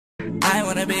I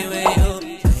wanna be with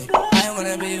you. I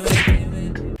wanna be with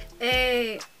you.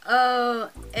 Hey,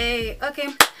 hey, okay.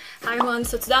 Hi everyone,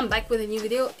 so today I'm back with a new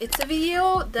video. It's a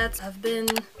video that I've been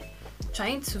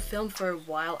trying to film for a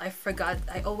while.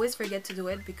 I always forget to do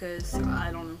it because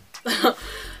I don't know.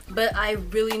 But I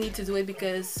really need to do it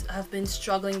because I've been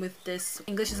struggling with this.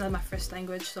 English is not my first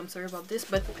language, so I'm sorry about this,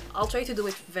 but I'll try to do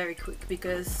it very quick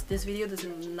because this video does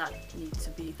not need to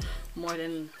be more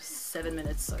than 7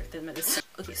 minutes or 10 minutes.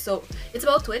 Okay, so it's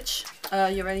about Twitch.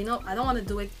 You already know I don't want to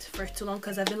do it for too long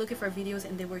because I've been looking for videos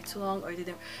and they were too long, or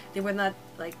they were not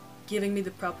like giving me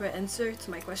the proper answer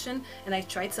to my question, and I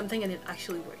tried something and it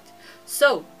actually worked.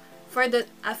 So for the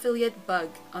affiliate bug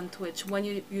on Twitch, when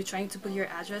you're trying to put your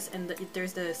address and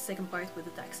there's the second part with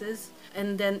the taxes,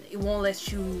 and then it won't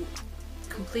let you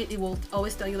complete, it will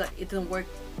always tell you that it didn't work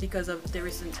because of there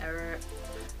is an error,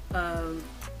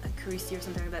 accuracy or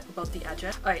something like that about the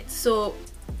address. Alright, so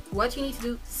what you need to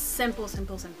do, simple.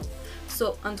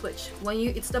 So on Twitch, when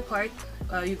it's the part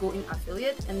you go in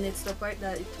affiliate, and it's the part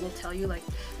that it will tell you like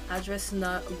address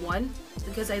not 1,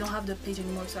 because I don't have the page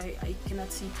anymore, so I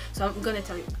cannot see. So I'm gonna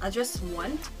tell you address 1,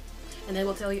 and then it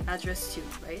will tell you address 2,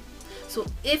 right? So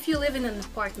if you live in an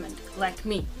apartment like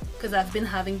me, because I've been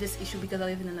having this issue because I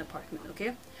live in an apartment,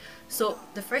 okay? So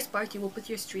the first part, you will put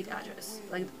your street address,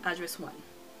 like address 1.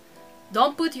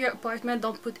 Don't put your apartment,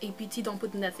 don't put APT, don't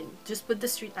put nothing. Just put the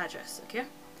street address, okay?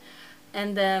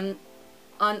 And then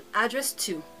on address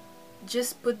 2,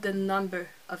 just put the number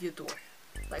of your door,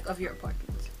 like of your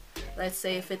apartment. Let's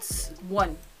say if it's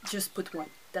 1, just put 1.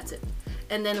 That's it.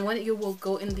 And then when you will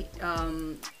go in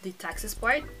the taxes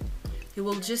part, you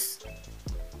will just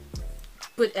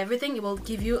put everything. It will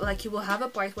give you like, you will have a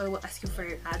part where it will ask you for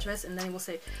your address, and then it will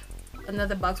say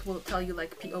another box will tell you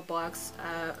like PO box,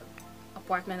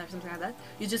 apartment or something like that.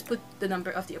 You just put the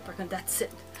number of the apartment. That's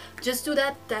it. Just do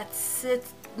that. That's it.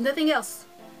 Nothing else,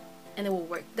 and it will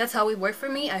work. That's how it worked for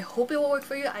me. I hope it will work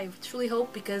for you. I truly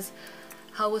hope, because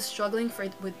I was struggling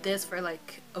with this for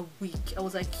like a week. I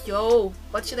was like, yo,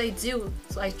 what should I do?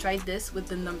 So I tried this with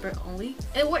the number only,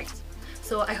 and it worked.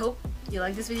 So I hope you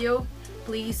like this video.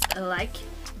 Please like,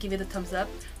 give it a thumbs up,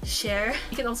 share.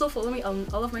 You can also follow me on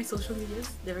all of my social medias.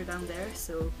 They're down there,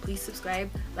 so please subscribe,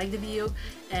 like the video,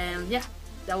 and yeah,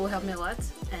 that will help me a lot.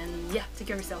 And yeah, take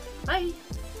care of yourself. Bye.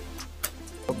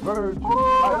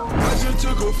 I just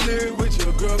took a flick with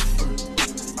your girlfriend.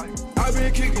 I've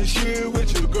been kicking shit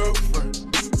with your girlfriend.